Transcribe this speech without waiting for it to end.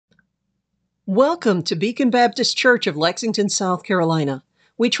Welcome to Beacon Baptist Church of Lexington, South Carolina.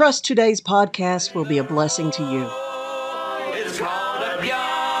 We trust today's podcast will be a blessing to you. It's called up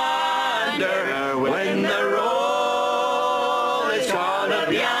yonder when the roll is called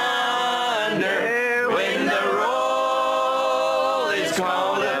up yonder when the roll is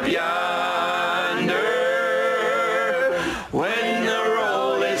called up yonder when the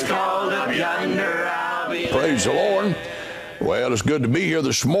roll is called up yonder. I'll be Praise the Lord. Well, it's good to be here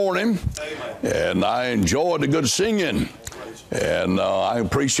this morning, and I enjoyed the good singing, and I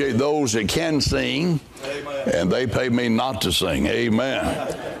appreciate those that can sing, and they pay me not to sing.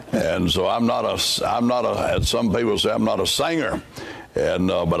 Amen. And so I'm not a, as some people say, I'm not a singer, and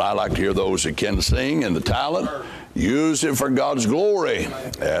but I like to hear those that can sing and the talent. Use it for God's glory.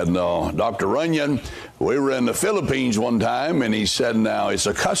 And Dr. Runyon, we were in the Philippines one time, and he said, now, it's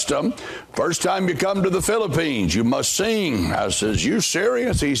a custom. First time you come to the Philippines, you must sing. I says, you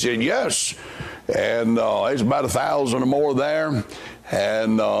serious? He said, yes. And there's about 1,000 or more there.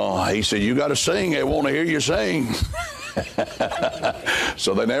 And he said, you got to sing. They want to hear you sing.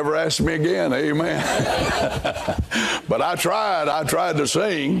 So they never asked me again. Amen. But I tried to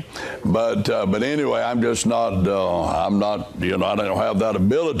sing, but anyway, I'm just not, I'm not, I don't have that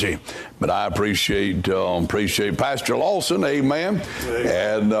ability, but I appreciate Pastor Lawson. Amen.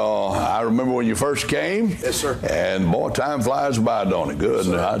 And I remember when you first came. Yes, sir. And boy, time flies by, don't it? Good.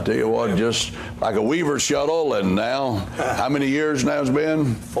 And I tell you what, just like a Weaver shuttle. And now, how many years now it's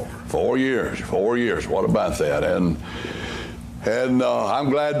been? 4 years. 4 years. What about that? And I'm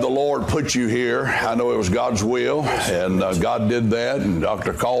glad the Lord put you here. I know it was God's will, and God did that, and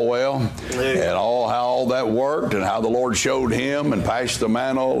Dr. Caldwell, and how all that worked, and how the Lord showed him and passed the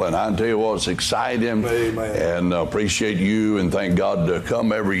mantle. And I tell you what, it's exciting. Amen. And appreciate you, and thank God to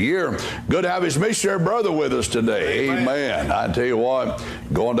come every year. Good to have his missionary brother with us today. Amen. I tell you what,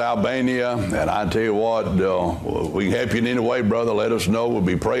 going to Albania, and I tell you what, we can help you in any way, brother. Let us know. We'll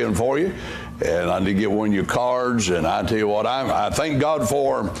be praying for you. And I need to get one of your cards. And I tell you what, I thank God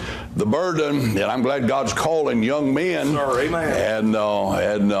for the burden, and I'm glad God's calling young men and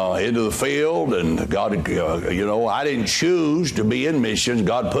into the field. And God, I didn't choose to be in missions.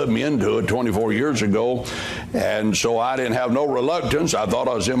 God put me into it 24 years ago, and so I didn't have no reluctance. I thought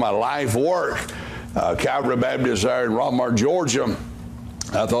I was in my life work. Calvary Baptist there in Rockmart, Georgia.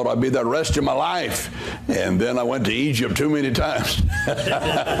 I thought I'd be there the rest of my life. And then I went to Egypt too many times.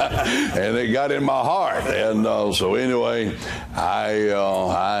 And it got in my heart. And so anyway,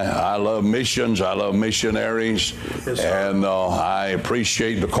 I love missions. I love missionaries. And I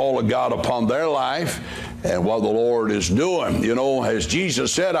appreciate the call of God upon their life and what the Lord is doing. You know, as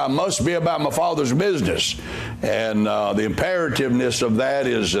Jesus said, I must be about my Father's business. And the imperativeness of that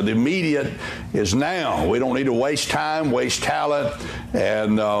is the immediate is now. We don't need to waste time, waste talent,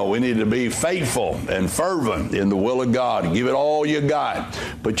 and we need to be faithful and fervent in the will of God. Give it all you got.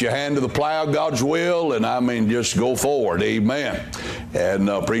 Put your hand to the plow, God's will, and I mean, just go forward. Amen. And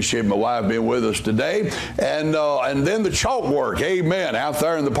appreciate my wife being with us today. And then the chalk work. Amen. Out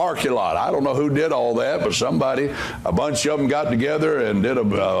there in the parking lot. I don't know who did all that, but somebody, a bunch of them got together and did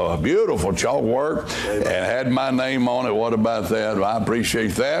a beautiful chalk work. Amen. And had my name on it. What about that? Well, I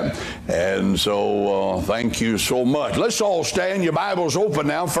appreciate that. And so thank you so much. Let's all stand. Your Bible's open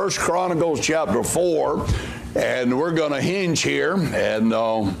now. 1 Chronicles chapter 4. And we're going to hinge here. And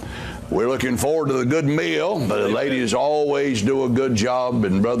we're looking forward to the good meal. The ladies always do a good job.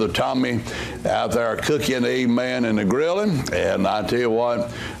 And Brother Tommy out there cooking, amen, and the grilling. And I tell you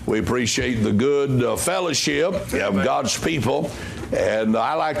what, we appreciate the good fellowship of God's people. And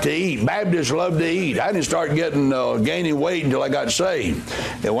I like to eat. Baptists love to eat. I didn't start gaining weight until I got saved.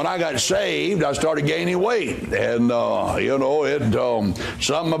 And when I got saved, I started gaining weight. And,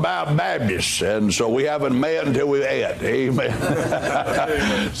 something about Baptists. And so we haven't met until we ate.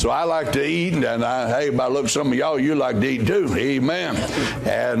 Amen. So I like to eat. And hey, by the look, some of y'all, you like to eat too. Amen.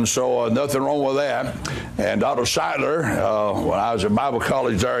 And so nothing wrong with that. And Dr. Seidler, when I was at Bible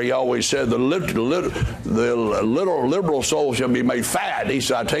college there, he always said the little liberal soul shall be made fat. He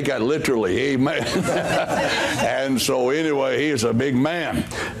said, I take that literally. Amen. And so anyway, he is a big man.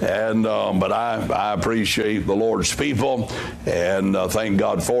 And but I appreciate the Lord's people and thank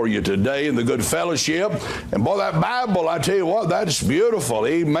God for you today and the good fellowship. And boy, that Bible, I tell you what, that's beautiful.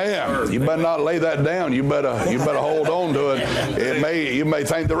 Amen. You better not lay that down. You better hold on to it. You may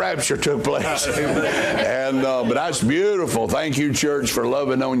think the rapture took place. But that's beautiful. Thank you, church, for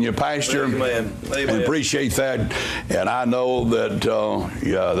loving on your pastor. Amen. Amen. I appreciate that. And I know that,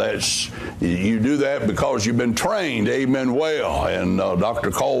 you do that because you've been trained, amen, well. And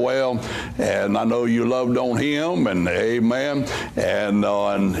Dr. Caldwell, and I know you loved on him, and amen. And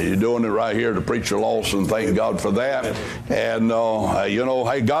you're doing it right here to Preacher Lawson. Thank God for that. And,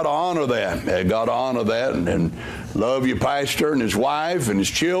 hey, got to honor that. Got to honor that. And love your pastor and his wife and his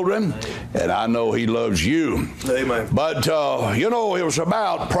children. And I know he loves you. Amen. But, it was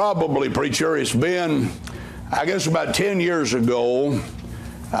about probably, preacher, it's been, I guess, about 10 years ago,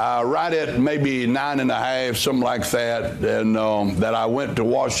 right at maybe 9.5, something like that, and that I went to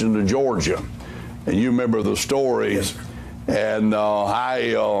Washington, Georgia. And you remember the story. Yes, sir. And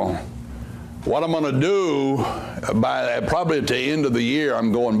what I'm going to do, probably at the end of the year,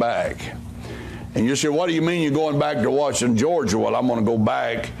 I'm going back. And you say, what do you mean you're going back to Washington, Georgia? Well, I'm going to go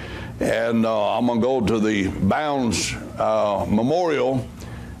back, and I'm going to go to the Bounds Memorial,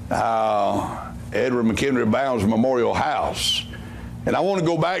 Edward McHenry Bounds Memorial House. And I want to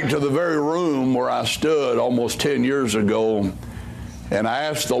go back to the very room where I stood almost 10 years ago, and I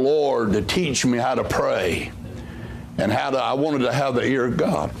asked the Lord to teach me how to pray and I wanted to have the ear of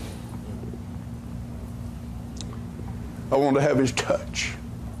God. I wanted to have His touch.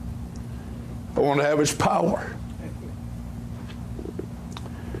 I wanted to have His power.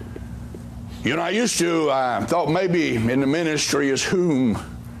 I used to, thought maybe in the ministry is whom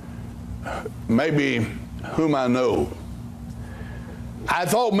I know. I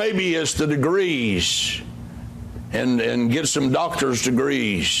thought maybe it's the degrees and get some doctor's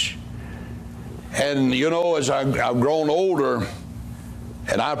degrees. And, as I've grown older,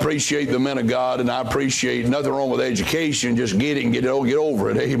 and I appreciate the men of God, and I appreciate nothing wrong with education, just get it and get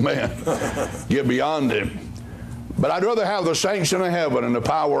over it, amen. Get beyond it. But I'd rather have the sanctions of heaven and the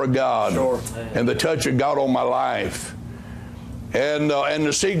power of God, sure, and the touch of God on my life. And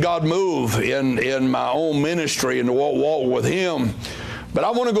to see God move in my own ministry and to walk with Him. But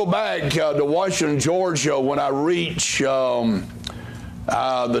I want to go back to Washington, Georgia when I reach the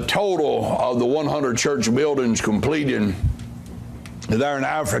total of the 100 church buildings completed there in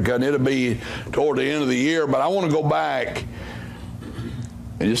Africa, and it'll be toward the end of the year. But I want to go back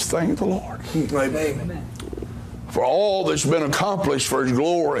and just thank the Lord. Amen. For all that's been accomplished for His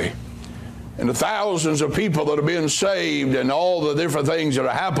glory, and the thousands of people that are being saved, and all the different things that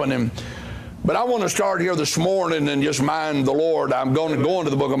are happening. But I want to start here this morning and just mind the Lord. I'm going to go into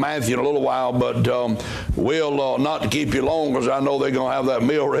the book of Matthew in a little while, but we'll not to keep you long, because I know they're going to have that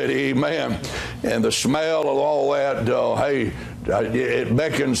meal ready, amen. And the smell of all that, it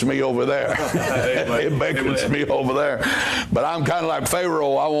beckons me over there. It beckons me over there. But I'm kind of like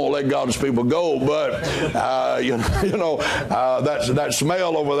Pharaoh. I won't let God's people go. But that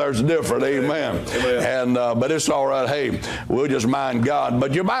smell over there is different. Amen. And but it's all right. Hey, we'll just mind God.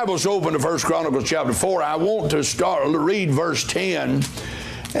 But your Bible's open to 1 Chronicles chapter 4. I want to read verse 10,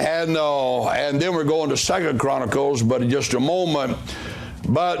 and then we're going to 2 Chronicles, but in just a moment.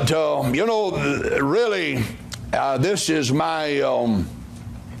 But really. This is my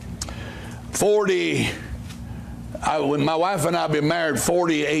when my wife and I have been married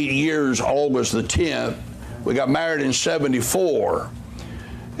 48 years, August the 10th. We got married in 74.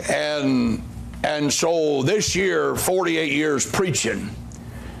 And so this year, 48 years preaching.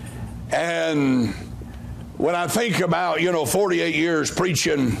 And when I think about, 48 years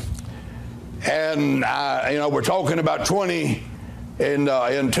preaching, and, we're talking about 20,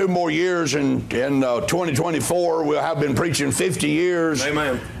 in 2 more years, in 2024, we'll have been preaching 50 years.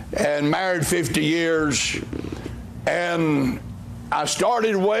 Amen. And married 50 years. And I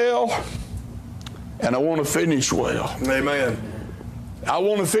started well, and I want to finish well. Amen. I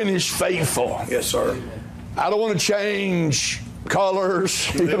want to finish faithful. Yes, sir. I don't want to change colors,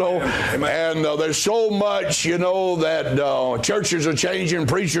 Amen. And there's so much, that churches are changing,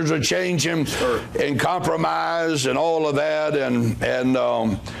 preachers are changing, sure, and compromise and all of that,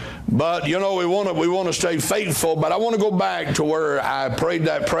 but we want to stay faithful. But I want to go back to where I prayed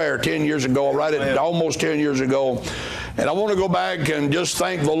that prayer 10 years ago, almost 10 years ago, and I want to go back and just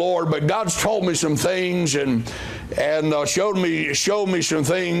thank the Lord. But God's told me some things and showed me some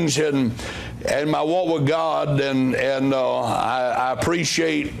things and my walk with God, and I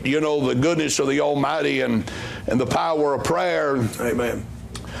appreciate the goodness of the Almighty and the power of prayer. Amen.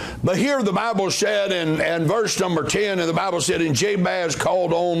 But here the Bible said in verse number 10, and the Bible said, "And Jabez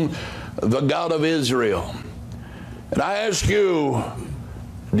called on the God of Israel." And I ask you,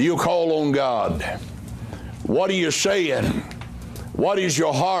 do you call on God? What are you saying? What is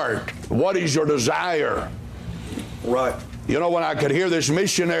your heart? What is your desire? Right. When I could hear this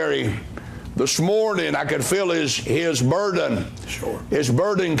missionary, This morning I could feel his burden. Sure. His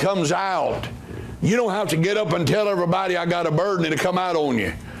burden comes out. You don't have to get up and tell everybody I got a burden and it'll come out on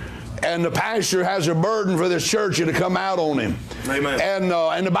you. And the pastor has a burden for this church and it'll come out on him. Amen.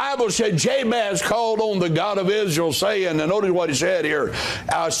 And the Bible said Jabez called on the God of Israel saying, and notice what he said here,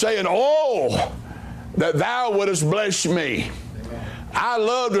 saying, oh, that thou wouldest bless me. I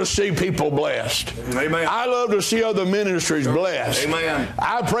love to see people blessed. Amen. I love to see other ministries blessed. Amen.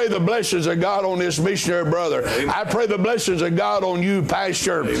 I pray the blessings of God on this missionary brother. Amen. I pray the blessings of God on you,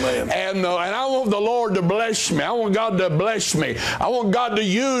 pastor. Amen. And I want the Lord to bless me. I want God to bless me. I want God to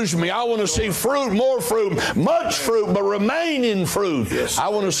use me. I want to see fruit, more fruit, much fruit, but remaining fruit. Yes. I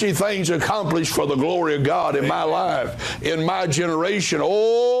want to see things accomplished for the glory of God in my life, in my generation.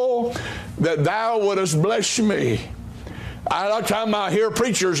 Oh, that thou wouldest bless me. A lot of time I hear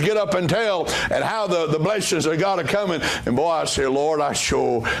preachers get up and tell and how the blessings of God are coming. And boy, I say, Lord, I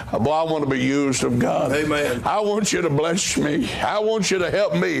want to be used of God. Amen. I want you to bless me. I want you to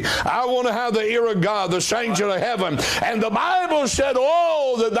help me. I want to have the ear of God, the saints of heaven. And the Bible said,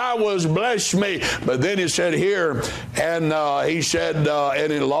 oh, that thou wouldst bless me. But then it said here, and he said,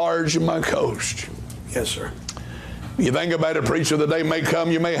 and enlarge my coast. Yes, sir. You think about it, preacher, the day may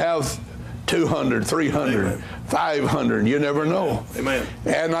come, you may have 200, 300, Amen. 500. You never know. Amen.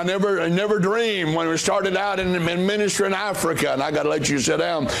 And I never dreamed when we started out in ministry in Africa, and I got to let you sit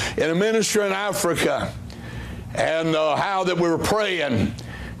down, in a ministry in Africa, and how that we were praying.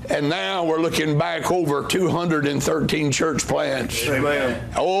 And now we're looking back over 213 church plants.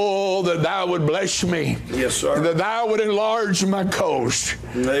 Amen. Oh, that thou would bless me. Yes, sir. And that thou would enlarge my coast.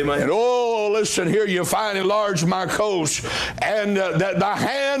 Amen. And oh, listen here, you find enlarge my coast, and that thy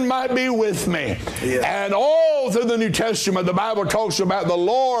hand might be with me. Yeah. And all through the New Testament, the Bible talks about the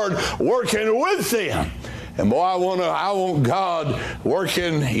Lord working with them. And boy, I want God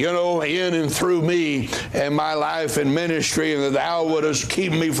working, in and through me and my life and ministry, and that thou wouldest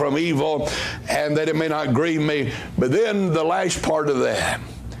keep me from evil, and that it may not grieve me. But then the last part of that,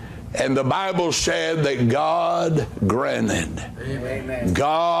 and the Bible said that God granted. Amen.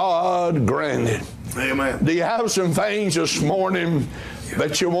 God granted. Amen. Do you have some things this morning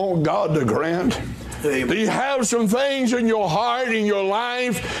that you want God to grant? Amen. Do you have some things in your heart, in your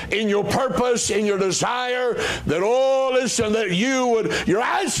life, in your purpose, in your desire that, listen, that you're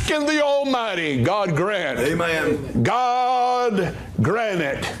asking the Almighty, God grant. Amen. God grant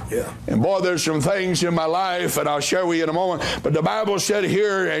it. Yeah. And boy, there's some things in my life, and I'll share with you in a moment. But the Bible said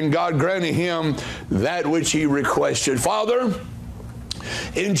here, and God granted him that which he requested. Father,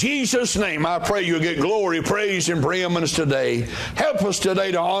 in Jesus' name, I pray you get glory, praise, and preeminence today. Help us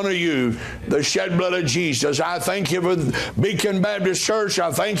today to honor you, the shed blood of Jesus. I thank you for Beacon Baptist Church.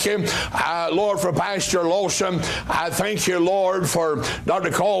 I thank you, Lord, for Pastor Lawson. I thank you, Lord, for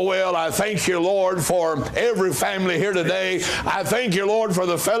Dr. Caldwell. I thank you, Lord, for every family here today. I thank you, Lord, for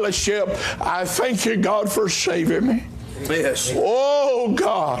the fellowship. I thank you, God, for saving me. Yes. Oh,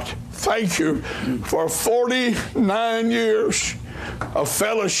 God, thank you for 49 years of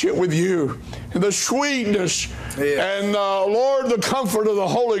fellowship with you, and the sweetness, and Lord, the comfort of the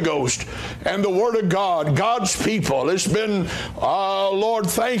Holy Ghost and the Word of God, God's people. It's been, Lord,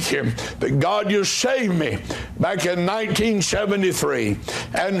 thank you that God, you saved me back in 1973.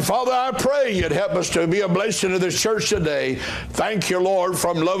 And Father, I pray you'd help us to be a blessing to this church today. Thank you, Lord,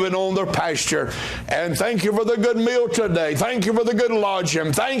 from loving on their pasture. And thank you for the good meal today. Thank you for the good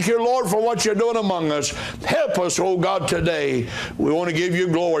lodging. Thank you, Lord, for what you're doing among us. Help us, oh God, today. We want to give you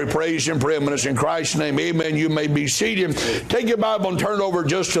glory, praise, and preeminence in Christ's name. Amen. You may be seated. Take your Bible and turn over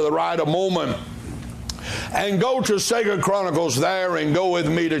just to the right a moment. And go to 2 Chronicles there and go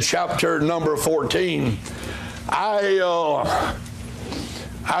with me to chapter number 14. I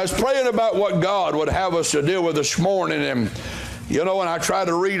was praying about what God would have us to deal with this morning, and when I try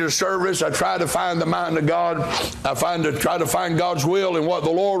to read a service, I try to find the mind of God. I try to find God's will and what the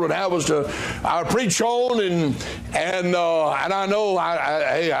Lord would have us to preach on, and I know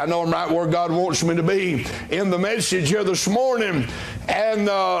I know I'm right where God wants me to be in the message here this morning.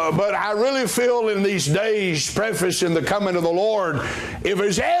 But I really feel in these days, prefacing the coming of the Lord, if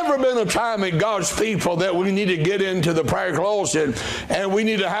there's ever been a time in God's people that we need to get into the prayer closet, and we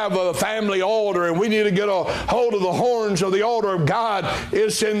need to have a family altar, and we need to get a hold of the horns of the altar of God,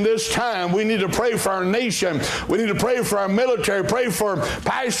 it's in this time. We need to pray for our nation. We need to pray for our military, pray for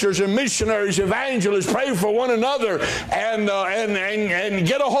pastors and missionaries, evangelists, pray for one another, and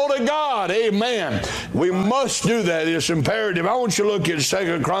get a hold of God. Amen. We must do that. It's imperative. I want you to look at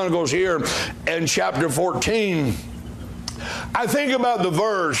 2 Chronicles here in chapter 14. I think about the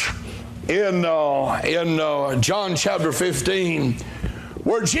verse in John chapter 15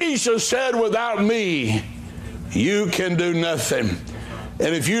 where Jesus said, without me, you can do nothing.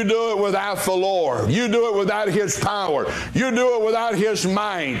 And if you do it without the Lord, you do it without His power, you do it without His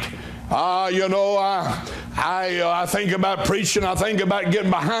might, I think about preaching. I think about getting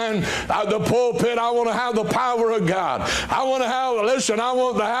behind the pulpit. I want to have the power of God. I want to have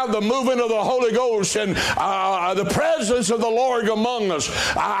the movement of the Holy Ghost and the presence of the Lord among us.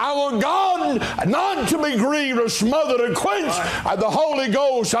 I want God not to be grieved or smothered and quenched the Holy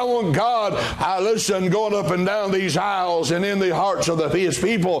Ghost. I want God, going up and down these aisles and in the hearts of His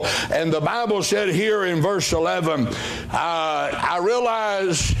people. And the Bible said here in verse 11, I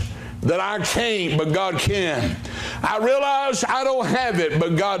realize that I can't, but God can. I realize I don't have it,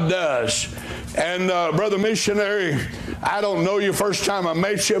 but God does. And brother missionary, I don't know you first time I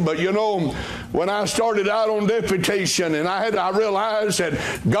met you, but when I started out on deputation, and I realized that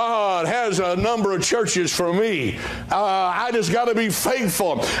God has a number of churches for me. I just got to be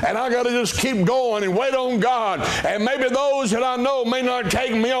faithful, and I got to just keep going and wait on God. And maybe those that I know may not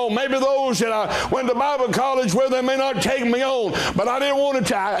take me on. Maybe those that I went to Bible college with, they may not take me on. But I didn't want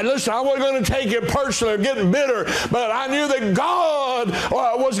to. I wasn't going to take it personally or get bitter. But I knew that God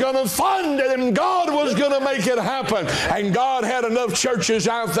was going to fund it, and God was going to make it happen. And God had enough churches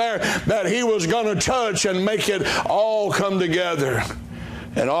out there that He was going to touch and make it all come together.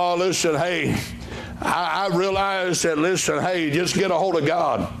 And I realized that, just get a hold of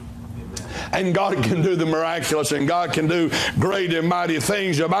God. And God can do the miraculous, and God can do great and mighty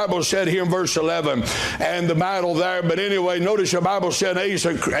things. The Bible said here in verse 11, and the battle there. But anyway, notice the Bible said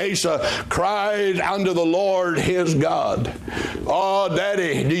Asa cried unto the Lord his God. Oh,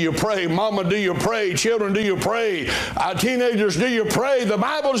 Daddy, do you pray? Mama, do you pray? Children, do you pray? Teenagers, do you pray? The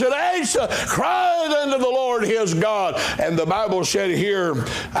Bible said Asa cried unto the Lord his God. And the Bible said here,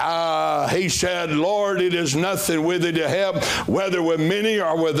 he said, Lord, it is nothing with thee to help, whether with many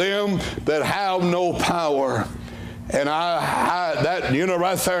or with them that have no power. And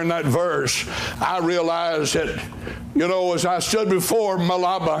right there in that verse, I realized that, as I stood before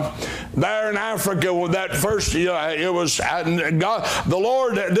Malaba there in Africa with that first, it was God, the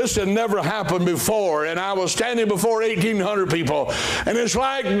Lord, this had never happened before. And I was standing before 1,800 people. And it's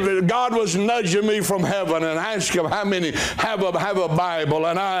like God was nudging me from heaven, and I asked him how many have a Bible.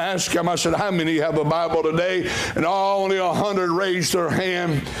 And I asked him, I said, how many have a Bible today? And only 100 raised their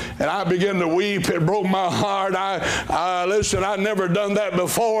hand. And I began to weep. It broke my heart. I'd never done that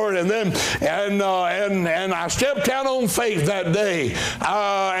before. And then, and I stepped out on faith that day.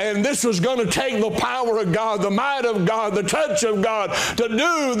 And this was going to take the power of God, the might of God, the touch of God to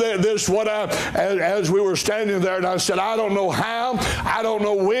do this. As we were standing there, and I said, I don't know how, I don't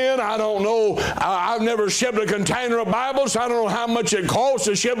know when, I don't know. I've never shipped a container of Bibles. I don't know how much it costs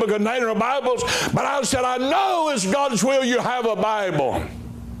to ship a container of Bibles. But I said, I know it's God's will you have a Bible.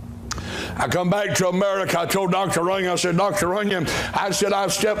 I come back to America. I told Dr. Runyon, I said, Dr. Runyon, I said,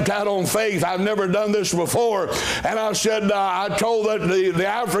 I've stepped out on faith. I've never done this before. And I said, I told the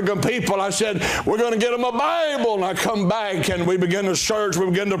African people, I said, we're going to get them a Bible. And I come back and we begin to search. We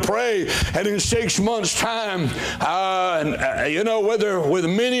begin to pray. And in 6 months' time, whether with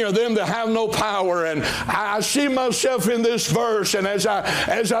many of them that have no power. And I see myself in this verse. And as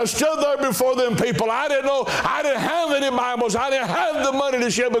I stood there before them people, I didn't know, I didn't have any Bibles. I didn't have the money to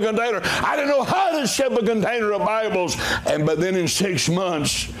ship a container. I didn't know how to ship a container of Bibles. But then in 6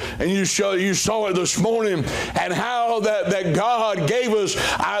 months, and you saw it this morning, and how that God gave us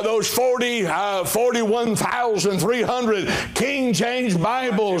those 41,300 King James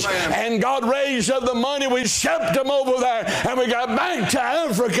Bibles. And God raised up the money. We shipped them over there, and we got back to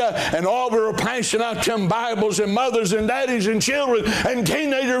Africa, and all we were passing out them Bibles, and mothers and daddies and children and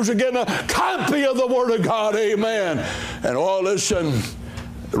teenagers were getting a copy of the Word of God. Amen. And listen,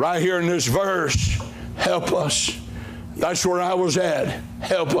 right here in this verse, help us. That's where I was at.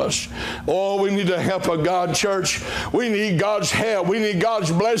 Help us. Oh, we need the help of God, church. We need God's help. We need God's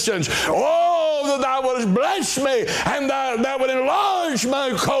blessings. Oh, that thou wouldst bless me, and that would enlarge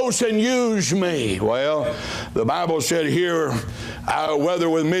my coast and use me. Well, the Bible said here, whether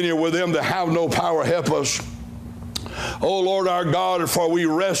with many or with them that have no power, help us. Oh, Lord our God, for we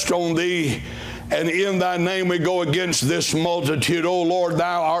rest on thee. And in thy name we go against this multitude. O Lord,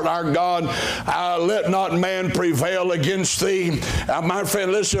 thou art our God. Let not man prevail against thee. My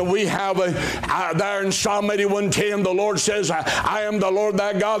friend, listen, we have there in Psalm 81:10, the Lord says, I am the Lord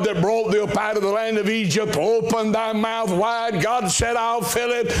thy God that brought thee up out of the land of Egypt. Open thy mouth wide. God said, I'll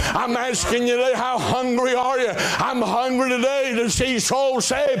fill it. I'm asking you today, how hungry are you? I'm hungry today to see souls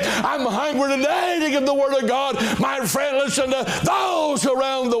saved. I'm hungry today to get the Word of God. My friend, listen to those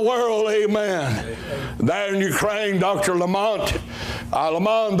around the world. Amen. There in Ukraine, Dr. Lamont,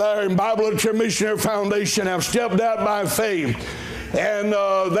 Lamont there in Bible Literature Missionary Foundation have stepped out by faith. And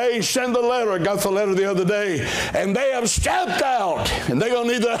they send the letter. I got the letter the other day. And they have stepped out. And they're going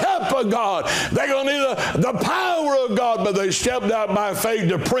to need the help of God. They're going to need the power of God. But they stepped out by faith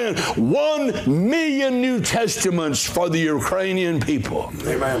to print 1 million New Testaments for the Ukrainian people.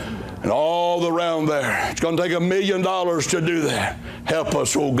 Amen. And all around there. It's going to take $1 million to do that. Help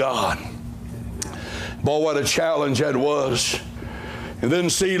us, oh God. Boy, what a challenge that was. And then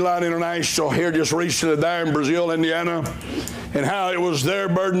Seed Line International here just recently there in Brazil, Indiana, and how it was their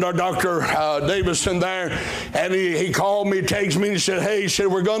burden, our Dr. Davison there, and he called me, texted me, and he said, hey, he said,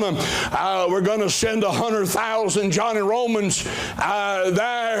 we're gonna send 100,000 Johnny Romans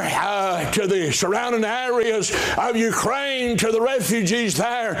there to the surrounding areas of Ukraine, to the refugees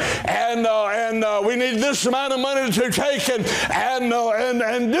there, and we need this amount of money to take and do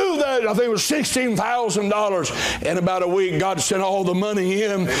that. I think it was $16,000. In about a week, God sent all the money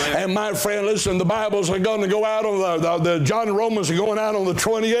in. Amen. And my friend, listen, the Bibles are going to go out on the Johnny Romans are going out on the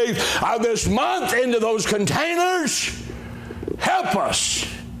 28th of this month into those containers. Help us.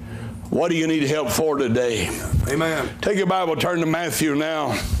 What do you need help for today? Amen. Take your Bible, turn to Matthew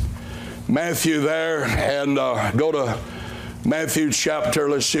now. Matthew there, and go to Matthew chapter,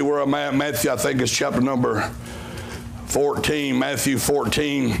 let's see where I'm at. Matthew, I think it's chapter number 14, Matthew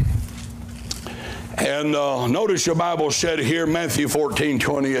 14. And notice your Bible said here, Matthew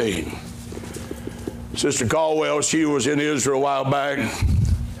 14:28. Sister Caldwell, she was in Israel a while back.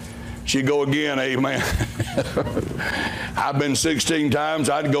 She'd go again, amen. I've been 16 times,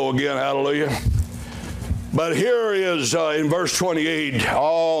 I'd go again, hallelujah. But here is in verse 28,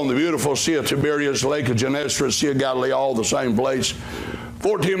 all in the beautiful Sea of Tiberias, Lake of Gennesaret, Sea of Galilee, all the same place.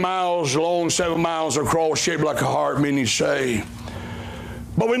 14 miles long, 7 miles across, shaped like a heart, meaning say.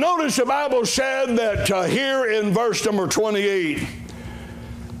 But we notice the Bible said that here in verse number 28,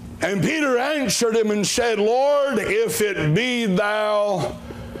 and Peter answered him and said, Lord, if it be thou.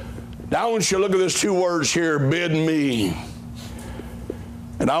 Now I want you to look at these two words here, bid me.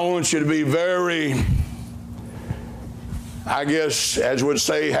 And I want you to be very, I guess, as would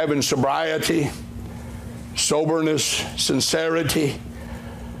say, having sobriety, soberness, sincerity,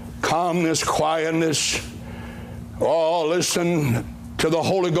 calmness, quietness. Oh, listen to the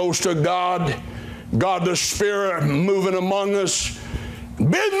Holy Ghost of God, God the Spirit moving among us.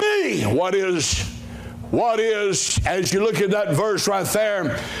 Bid me. What is, as you look at that verse right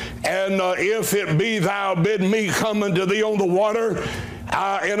there, and if it be thou, bid me come unto thee on the water.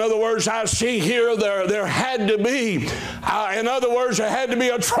 In other words, I see here there had to be, in other words, there had to be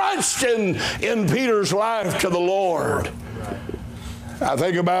a trust in Peter's life to the Lord. I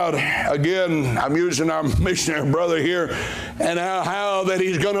think about, again, I'm using our missionary brother here, and how that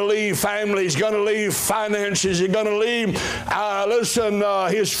he's going to leave family, he's going to leave finances, he's going to leave,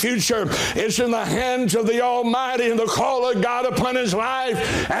 his future. It's in the hands of the Almighty and the call of God upon his life.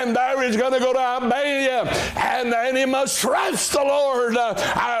 And there he's going to go to Albania, and he must trust the Lord.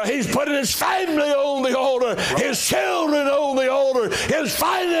 He's putting his family on the altar, his children on the altar, his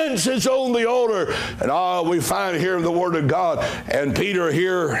finances on the altar. And we find here in the Word of God, and Peter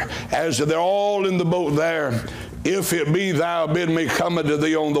here, as they're all in the boat there, if it be thou, bid me come unto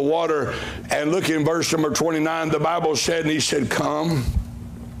thee on the water. And look in verse number 29, the Bible said, and he said, come.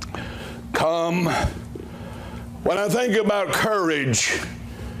 When I think about courage,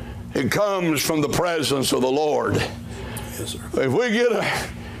 it comes from the presence of the Lord. Yes, sir. If we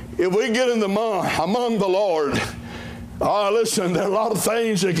get in among the Lord, listen, there are a lot of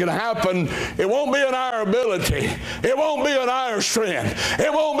things that can happen. It won't be in our ability. It won't be in our strength.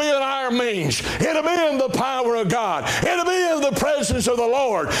 It won't be in our means. It'll be in the power of God. It'll be in the presence of the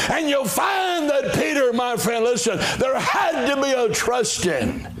Lord. And you'll find that Peter, my friend, listen, there had to be a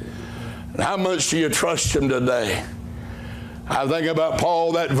trusting. And how much do you trust him today? I think about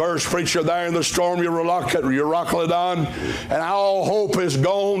Paul, that verse, preacher there in the storm, Euroclydon, and how all hope is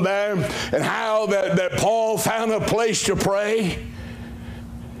gone there, and how that Paul found a place to pray.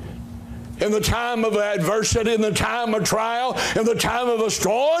 In the time of adversity, in the time of trial, in the time of a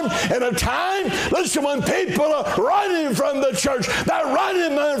storm, in a time, listen, when people are running from the church, they're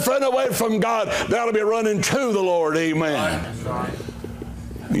running, my friend, away from God, they ought to be running to the Lord. Amen.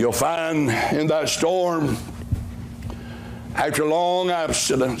 You'll find in that storm, after long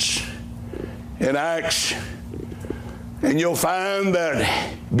abstinence in Acts, and you'll find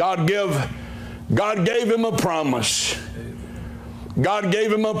that God gave him a promise. God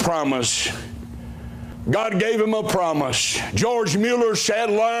gave him a promise. God gave him a promise. George Mueller said,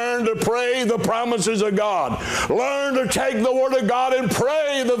 learn to pray the promises of God. Learn to take the Word of God and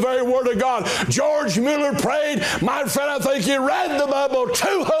pray the very Word of God. George Mueller prayed, my friend, I think he read the Bible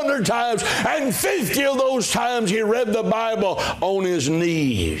 200 times, and 50 of those times he read the Bible on his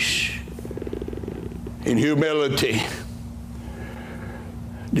knees in humility.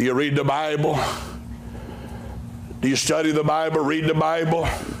 Do you read the Bible? Do you study the Bible, read the Bible?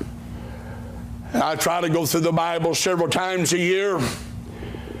 I try to go through the Bible several times a year.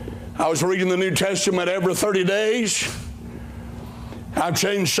 I was reading the New Testament every 30 days. I've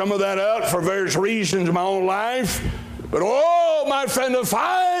changed some of that up for various reasons in my own life. But oh, my friend, to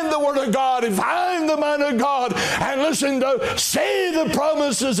find the Word of God and find the mind of God and listen to see the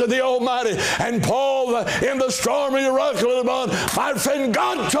promises of the Almighty. And Paul, in the stormy rock of Lebanon, my friend,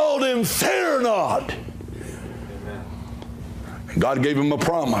 God told him, fear not. God gave him a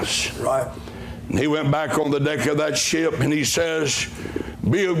promise. Right. And he went back on the deck of that ship and he says,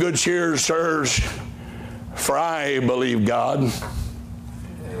 be of good cheer, sirs, for I believe God.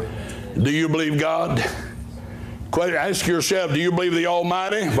 Do you believe God? Ask yourself, do you believe the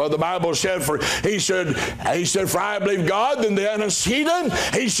Almighty? Well, the Bible said, he said, for I believe God, then the antecedent,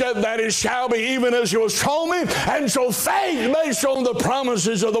 he said that it shall be even as it was told me. And so faith based on the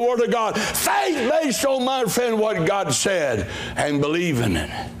promises of the Word of God, faith based on, my friend, what God said, and believing it.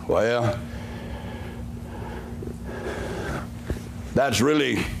 Well, that's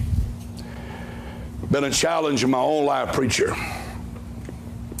really been a challenge in my own life, preacher.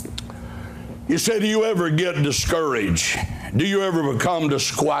 You say, do you ever get discouraged? Do you ever become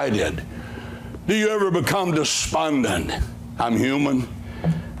disquieted? Do you ever become despondent? I'm human.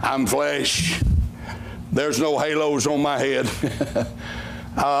 I'm flesh. There's no halos on my head.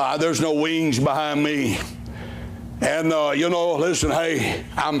 There's no wings behind me. And, listen, hey,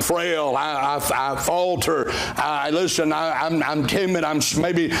 I'm frail. I falter. I'm timid.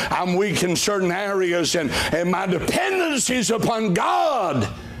 I'm weak in certain areas. And my dependency is upon God.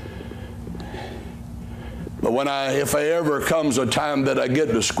 But if ever comes a time that I get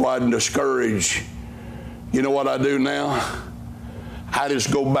disquieted and discouraged, you know what I do now? I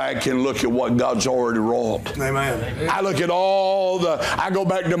just go back and look at what God's already wrought. Amen. I look at I go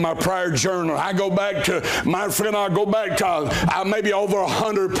back to my prayer journal. I go back to, my friend, I go back to maybe over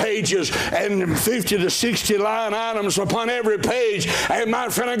 100 pages and 50 to 60 line items upon every page. And my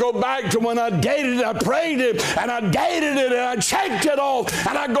friend, I go back to when I dated it, I prayed it, and I dated it, and I checked it off.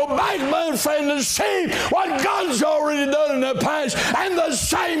 And I go back, my friend, to see what God's already done in the past. And the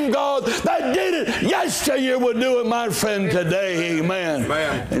same God that did it yesterday will do it, my friend, today. Amen.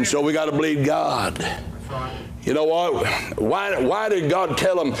 And so we got to believe God. You know what? Why did God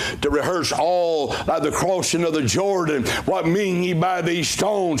tell them to rehearse all the crossing of the Jordan? What mean ye by these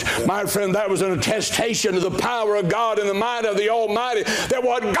stones? My friend, that was an attestation of the power of God and the might of the Almighty, that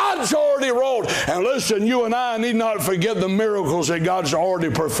what God's already wrought. And listen, you and I need not forget the miracles that God's already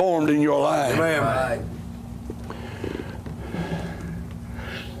performed in your life. Amen.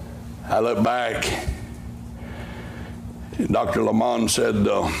 I look back. Dr. Lamont said,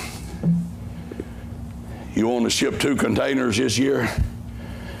 you want to ship 2 containers this year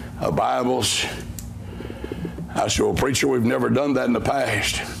of Bibles? I said, well, preacher, we've never done that in the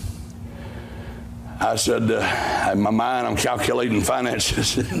past. I said, in my mind, I'm calculating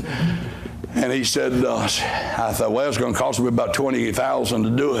finances. And he said, I thought, well, it's going to cost me about $20,000 to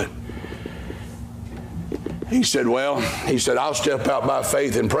do it. He said, I'll step out by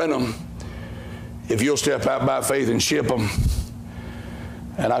faith and print them, if you'll step out by faith and ship them.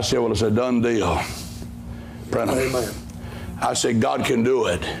 And I said, well, it's a done deal. Print them. Amen. I said, God can do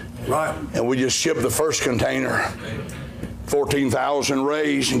it. Right. And we just shipped the first container. 14,000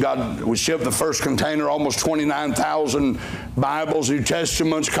 raised, and God would ship the first container, almost 29,000 Bibles, New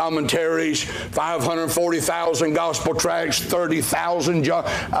Testaments, commentaries, 540,000 gospel tracts, 30,000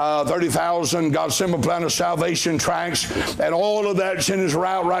 God's Simple Plan of Salvation tracts, and all of that's in his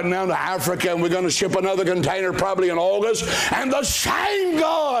route right now to Africa, and we're going to ship another container probably in August. And the same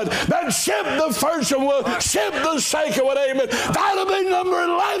God that shipped the first one will ship the second one, amen. That'll be number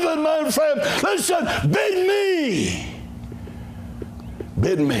 11, my friend. Listen, bid me.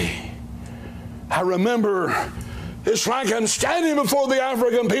 Bid me. I remember it's like I'm standing before the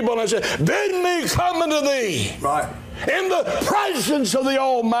African people and I said, bid me come unto thee. Right. In the presence of the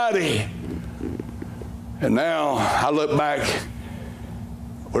Almighty. And now I look back,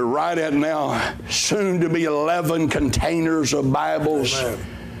 we're right at now soon to be 11 containers of Bibles. Amen.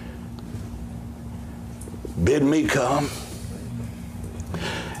 Bid me come.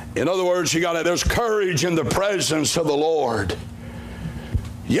 In other words, there's courage in the presence of the Lord.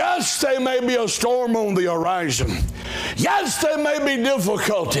 Yes, there may be a storm on the horizon. Yes, there may be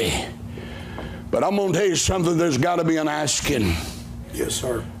difficulty. But I'm going to tell you something, there's got to be an asking. Yes,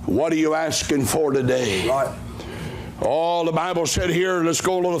 sir. What are you asking for today? Right. Oh, the Bible said here, let's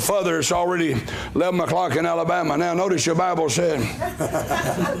go a little further. It's already 11 o'clock in Alabama. Now, notice your Bible said.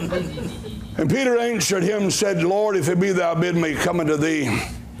 And Peter answered him and said, Lord, if it be thou bid me come unto thee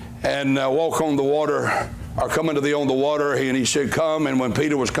and walk on the water, or come unto thee on the water. And he said, come. And when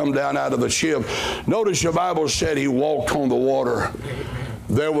Peter was come down out of the ship, notice your Bible said he walked on the water.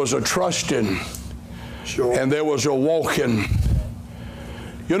 There was a trusting. Sure. And there was a walking.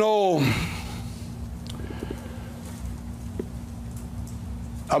 You know,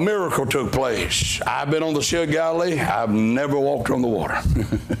 a miracle took place. I've been on the Sea of Galilee. I've never walked on the water.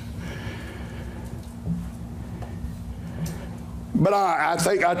 But I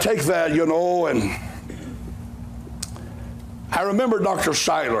take that, you know, and I remember Dr.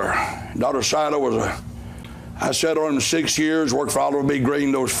 Seiler. Dr. Seiler I sat on him 6 years, worked for Oliver B.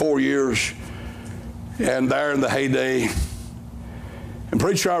 Green those 4 years, and there in the heyday. And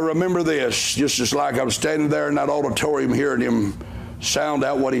preacher, I remember this, just as like I was standing there in that auditorium hearing him sound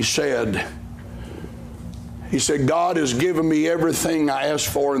out what he said. He said, God has given me everything I asked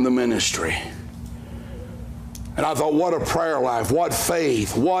for in the ministry. And I thought, what a prayer life, what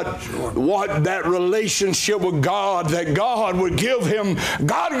faith, what that relationship with God, that God would give him.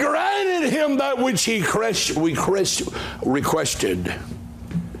 God granted him that which he requested.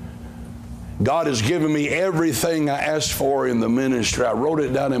 God has given me everything I asked for in the ministry. I wrote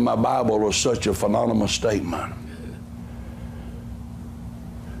it down in my Bible. It was such a phenomenal statement.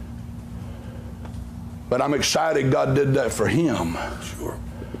 But I'm excited God did that for him. Sure.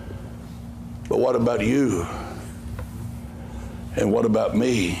 But what about you? And what about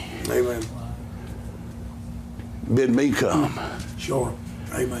me? Amen. Bid me come. Sure.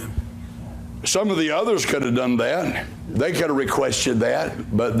 Amen. Some of the others could have done that. They could have requested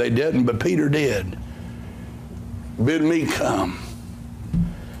that, but they didn't. But Peter did. Bid me come.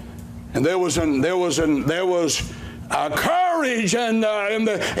 And there was courage and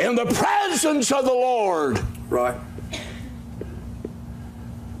in the presence of the Lord. Right.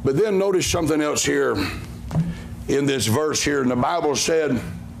 But then notice something else here in this verse here. And the Bible said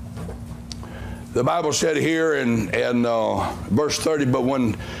here in verse 30, but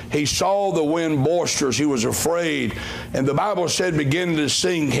when he saw the wind boisterous, he was afraid. And the Bible said, beginning to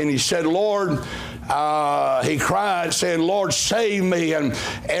sink, and he said, Lord, he cried, saying, Lord, save me. And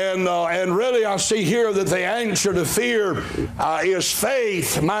really I see here that the answer to fear is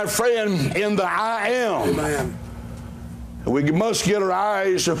faith, my friend, in the I am. Amen. We must get our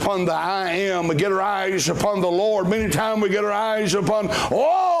eyes upon the I am. We get our eyes upon the Lord. Many times we get our eyes upon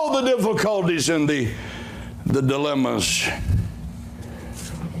all the difficulties and the dilemmas.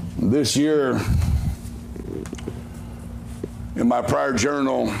 This year, in my prayer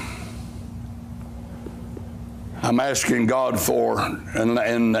journal, I'm asking God for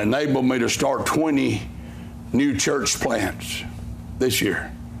and enable me to start 20 new church plants this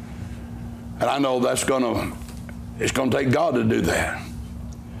year. And I know it's going to take God to do that.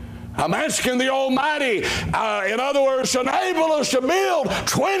 I'm asking the Almighty, in other words, to enable us to build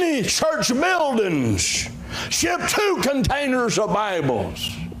 20 church buildings, ship 2 containers of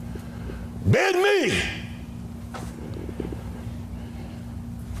Bibles. Bid me.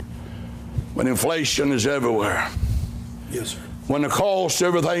 When inflation is everywhere. Yes, sir. When the cost,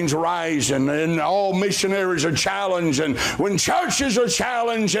 everything's rising, and all missionaries are challenged, and when churches are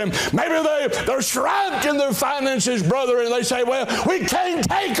challenged, and maybe they're strapped in their finances, brother, and they say, well, we can't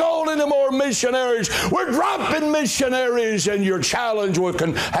take on any more missionaries. We're dropping missionaries, and you're challenged with,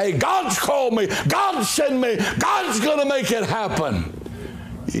 hey, God's called me. God sent me. God's going to make it happen.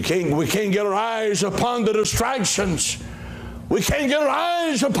 We can't get our eyes upon the distractions. We can't get our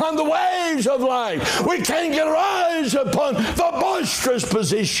eyes upon the waves of life. We can't get our eyes upon the boisterous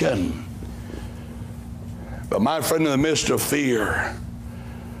position. But my friend, in the midst of fear,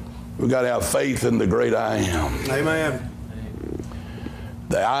 we've got to have faith in the great I am. Amen.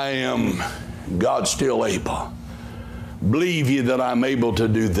 The I am, God still able. Believe ye that I'm able to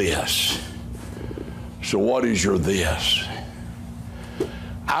do this. So what is your this?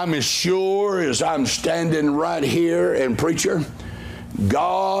 I'm as sure as I'm standing right here, and preacher,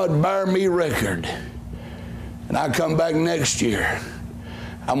 God bear me record. And I come back next year.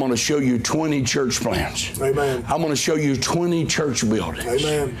 I'm going to show you 20 church plants. Amen. I'm going to show you 20 church buildings.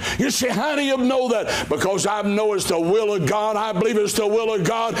 Amen. You see, how do you know that? Because I know it's the will of God. I believe it's the will of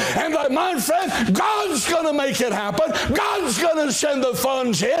God. And my friend, God's going to make it happen. God's going to send the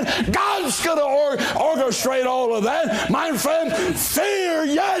funds in. God's going to orchestrate all of that. My friend, fear,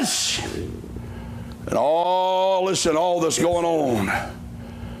 yes. And all that's going on.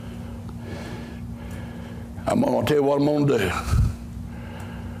 I'm going to tell you what I'm going to do.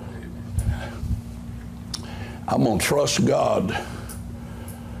 I'm going to trust God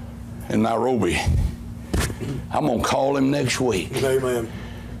in Nairobi. I'm going to call him next week. Amen.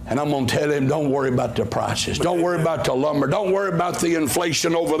 And I'm going to tell him, don't worry about the prices. Don't worry about the lumber. Don't worry about the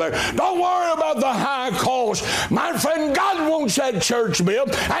inflation over there. Don't worry about the high cost. My friend, God wants that church built,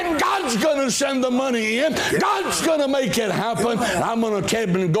 and God's going to send the money in. God's going to make it happen. I'm going to tell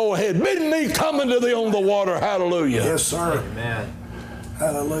him, go ahead. Bid me come into thee on the water. Hallelujah. Yes, sir. Amen.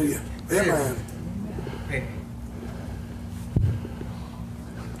 Hallelujah. Amen.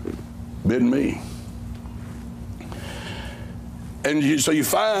 Bid me. And so you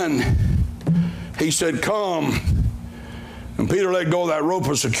find, he said, come. And Peter let go of that rope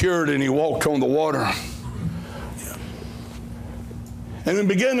of security and he walked on the water. And then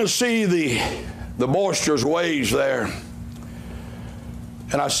began to see the boisterous waves there.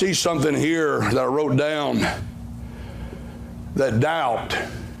 And I see something here that I wrote down, that doubt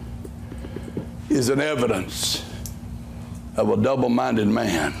is an evidence of a double-minded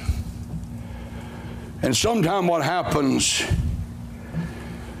man. And sometimes what happens,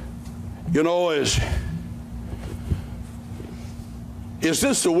 you know, is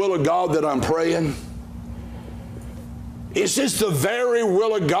this the will of God that I'm praying? Is this the very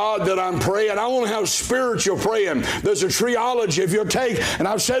will of God that I'm praying? I want to have spiritual praying. There's a triology. If you'll take, and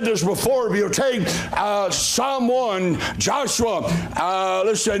I've said this before, if you'll take Psalm 1, Joshua,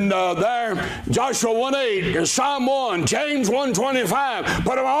 there, Joshua 1:8, Psalm 1, James 1:25,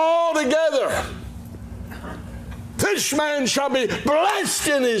 put them all together. This man shall be blessed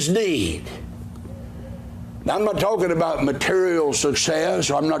in his deed. Now, I'm not talking about material success.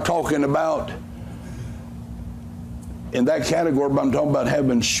 I'm not talking about in that category, but I'm talking about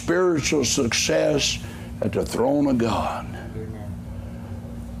having spiritual success at the throne of God.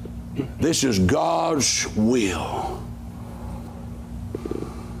 This is God's will.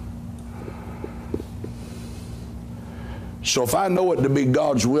 So if I know it to be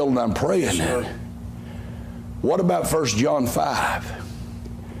God's will and I'm praying it, what about 1 John 5?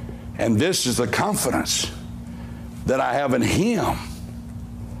 And this is the confidence that I have in Him.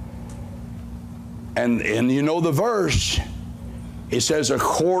 And you know the verse, it says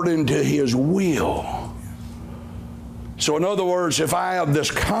according to His will. So in other words, if I have this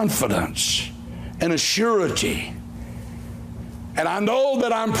confidence and a surety, and I know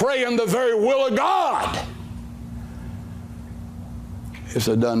that I'm praying the very will of God, it's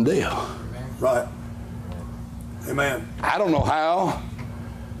a done deal. Right. Amen. I don't know how,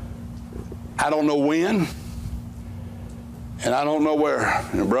 I don't know when, and I don't know where.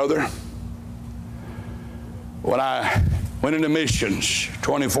 And brother, when I went into missions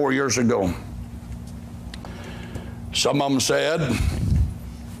 24 years ago, some of them said,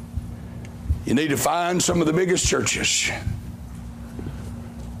 you need to find some of the biggest churches.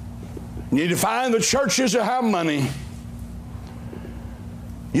 You need to find the churches that have money.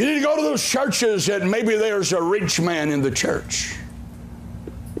 You need to go to those churches that maybe there's a rich man in the church.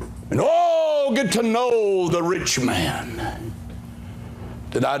 And get to know the rich man.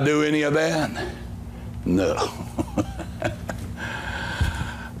 Did I do any of that? No.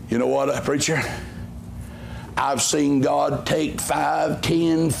 You know what, preacher? I've seen God take 5,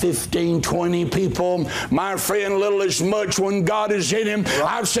 10, 15, 20 people. My friend, little as much when God is in him.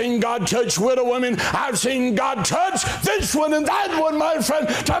 I've seen God touch widow women. I've seen God touch this one and that one, my friend,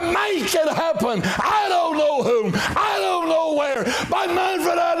 to make it happen. I don't know whom. I don't know where. But my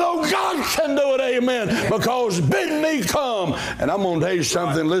friend, I know God can do it. Amen. Because bid me come. And I'm going to tell you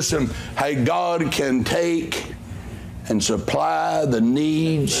something. Listen, hey, God can take and supply the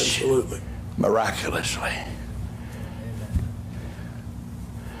needs. Absolutely. Miraculously.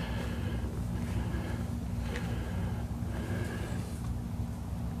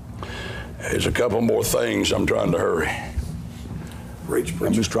 There's a couple more things. I'm trying to hurry.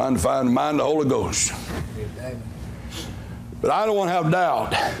 I'm just trying to find the mind of the Holy Ghost. But I don't want to have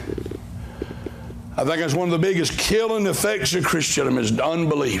doubt. I think that's one of the biggest killing effects of Christendom is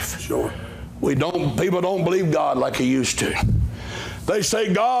unbelief. Sure. People don't believe God like He used to. They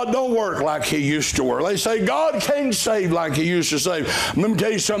say God don't work like He used to work. They say God can't save like He used to save. Let me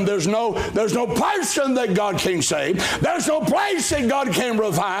tell you something. There's no person that God can't save. There's no place that God can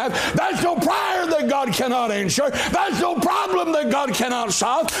revive. There's no prayer that God cannot answer. There's no problem that God cannot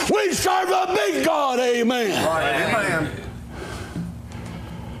solve. We serve a big God. Amen. Right. Amen.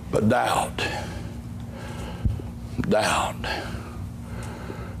 But doubt.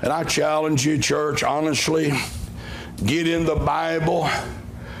 And I challenge you, church, honestly, get in the Bible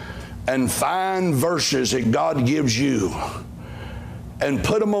and find verses that God gives you and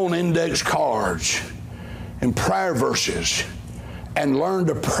put them on index cards and prayer verses and learn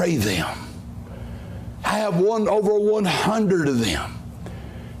to pray them. I have over 100 of them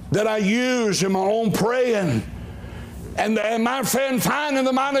that I use in my own praying. And my friend, finding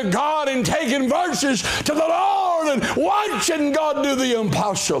the mind of God and taking verses to the Lord and watching God do the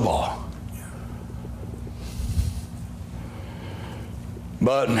impossible.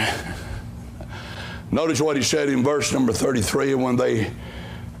 But notice what he said in verse number 33, when they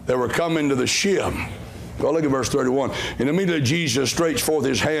were coming to the ship. Well, look at verse 31. And immediately Jesus stretched forth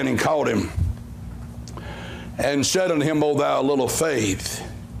his hand and caught him and said unto him, O thou little faith,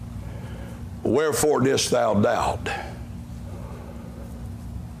 wherefore didst thou doubt?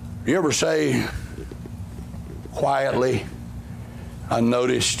 You ever say quietly,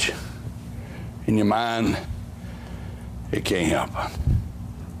 unnoticed, in your mind, it can't happen.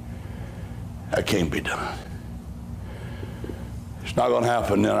 That can't be done. It's not going to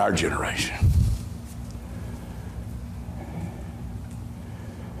happen in our generation.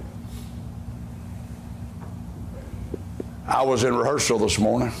 I was in rehearsal this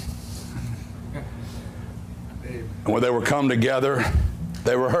morning. And when they were come together,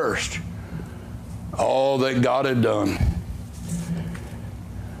 they rehearsed all that God had done.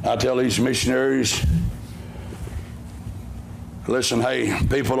 I tell these missionaries, listen, hey,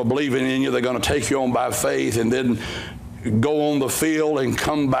 people are believing in you. They're going to take you on by faith and then go on the field and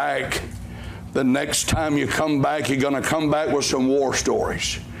come back. The next time you come back, you're going to come back with some war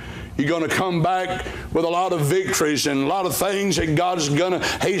stories. You're going to come back with a lot of victories and a lot of things that God's going to,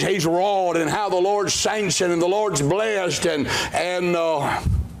 He's wrought, and how the Lord's sanctioned and the Lord's blessed. And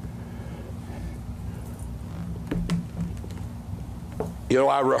you know,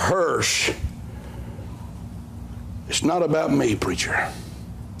 I rehearse. It's not about me, preacher.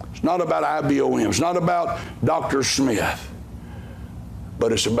 It's not about IBOM. It's not about Dr. Smith.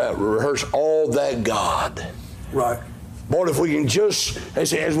 But it's about rehearse all that God. Right. Boy, if we can just,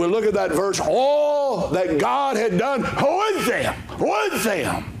 as we look at that verse, all that God had done with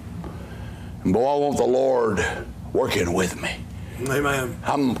them. And boy, I want the Lord working with me. Amen.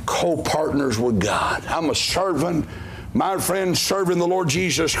 I'm co-partners with God. I'm a servant. My friend, serving the Lord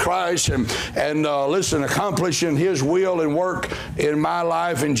Jesus Christ and listen, accomplishing His will and work in my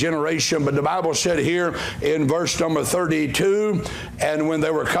life and generation. But the Bible said here in verse number 32, and when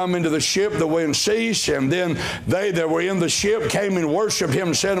they were come into the ship, the wind ceased, and then they that were in the ship came and worshiped Him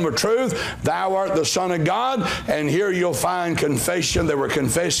and said unto Him, truth, thou art the Son of God. And here you'll find confession. They were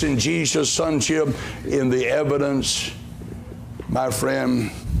confessing Jesus' sonship in the evidence. My friend,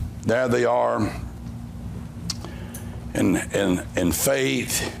 there they are. In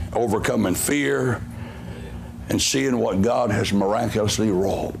faith, overcoming fear, and seeing what God has miraculously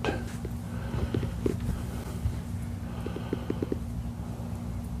wrought.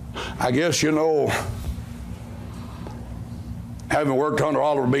 I guess, you know, having worked under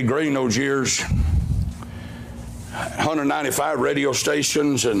Oliver B. Green those years, 195 radio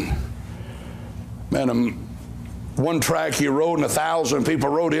stations, and man, one track he wrote, and 1,000 people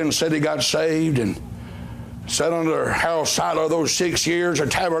wrote in and said he got saved, and sat under Harold Seiler those 6 years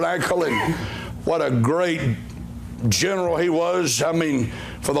at Tabernacle, and what a great general he was. I mean,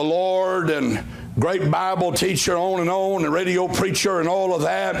 for the Lord, and great Bible teacher, on, and radio preacher, and all of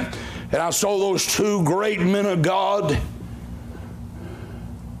that. And I saw those two great men of God.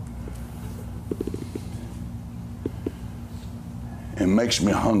 It makes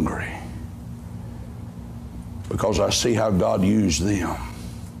me hungry because I see how God used them.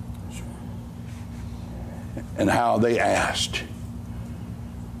 And how they asked.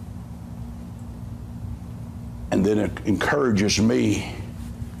 And then it encourages me.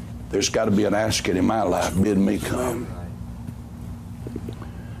 There's got to be an asking in my life. Bid me come.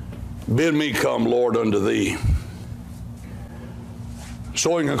 Bid me come, Lord, unto Thee.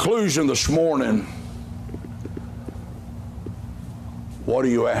 So in conclusion this morning, what are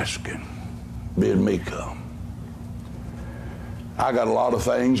you asking? Bid me come. I got a lot of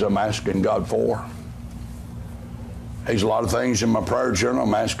things I'm asking God for. There's a lot of things in my prayer journal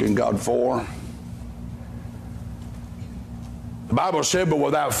I'm asking God for. The Bible said, but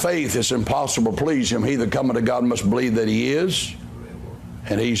without faith it's impossible to please him. He that cometh to God must believe that he is,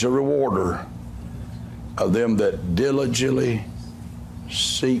 and he's a rewarder of them that diligently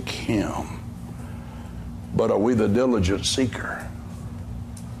seek him. But are we the diligent seeker?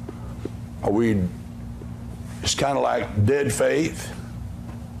 Are we, it's kind of like dead faith,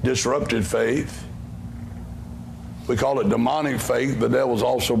 disrupted faith. We call it demonic faith. The devils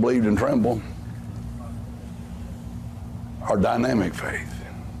also believed and trembled. Or dynamic faith.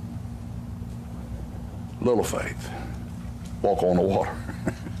 Little faith. Walk on the water.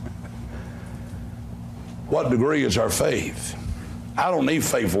 What degree is our faith? I don't need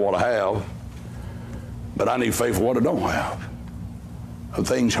faith for what I have, but I need faith for what I don't have, of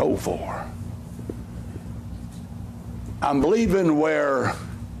things hoped for. I'm believing where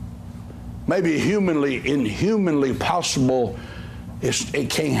maybe inhumanly possible, it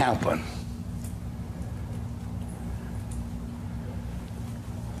can't happen.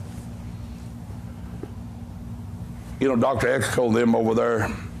 You know, Dr. Echo, them over there,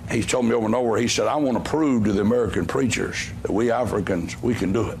 he's told me over and over, he said, I want to prove to the American preachers that we Africans, we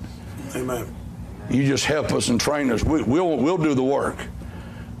can do it. Amen. You just help us and train us. We'll do the work.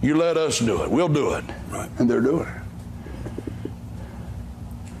 You let us do it. We'll do it. Right. And they're doing it.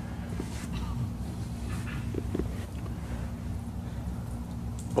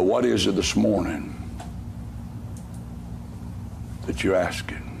 But what is it this morning that you're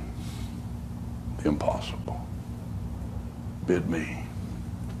asking? The impossible. Bid me.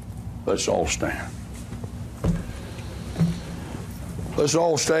 Let's all stand. Let's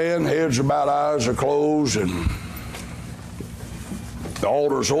all stand. Heads are bowed, eyes are closed, and the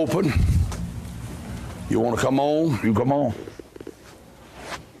altar's open. You want to come on? You come on.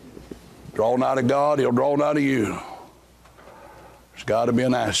 Draw nigh to God, he'll draw nigh to you. There's got to be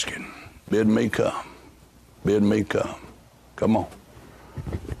an asking. Bid me come. Bid me come. Come on.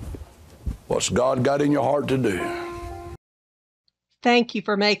 What's God got in your heart to do? Thank you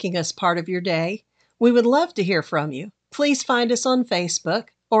for making us part of your day. We would love to hear from you. Please find us on Facebook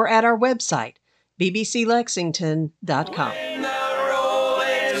or at our website, bbclexington.com.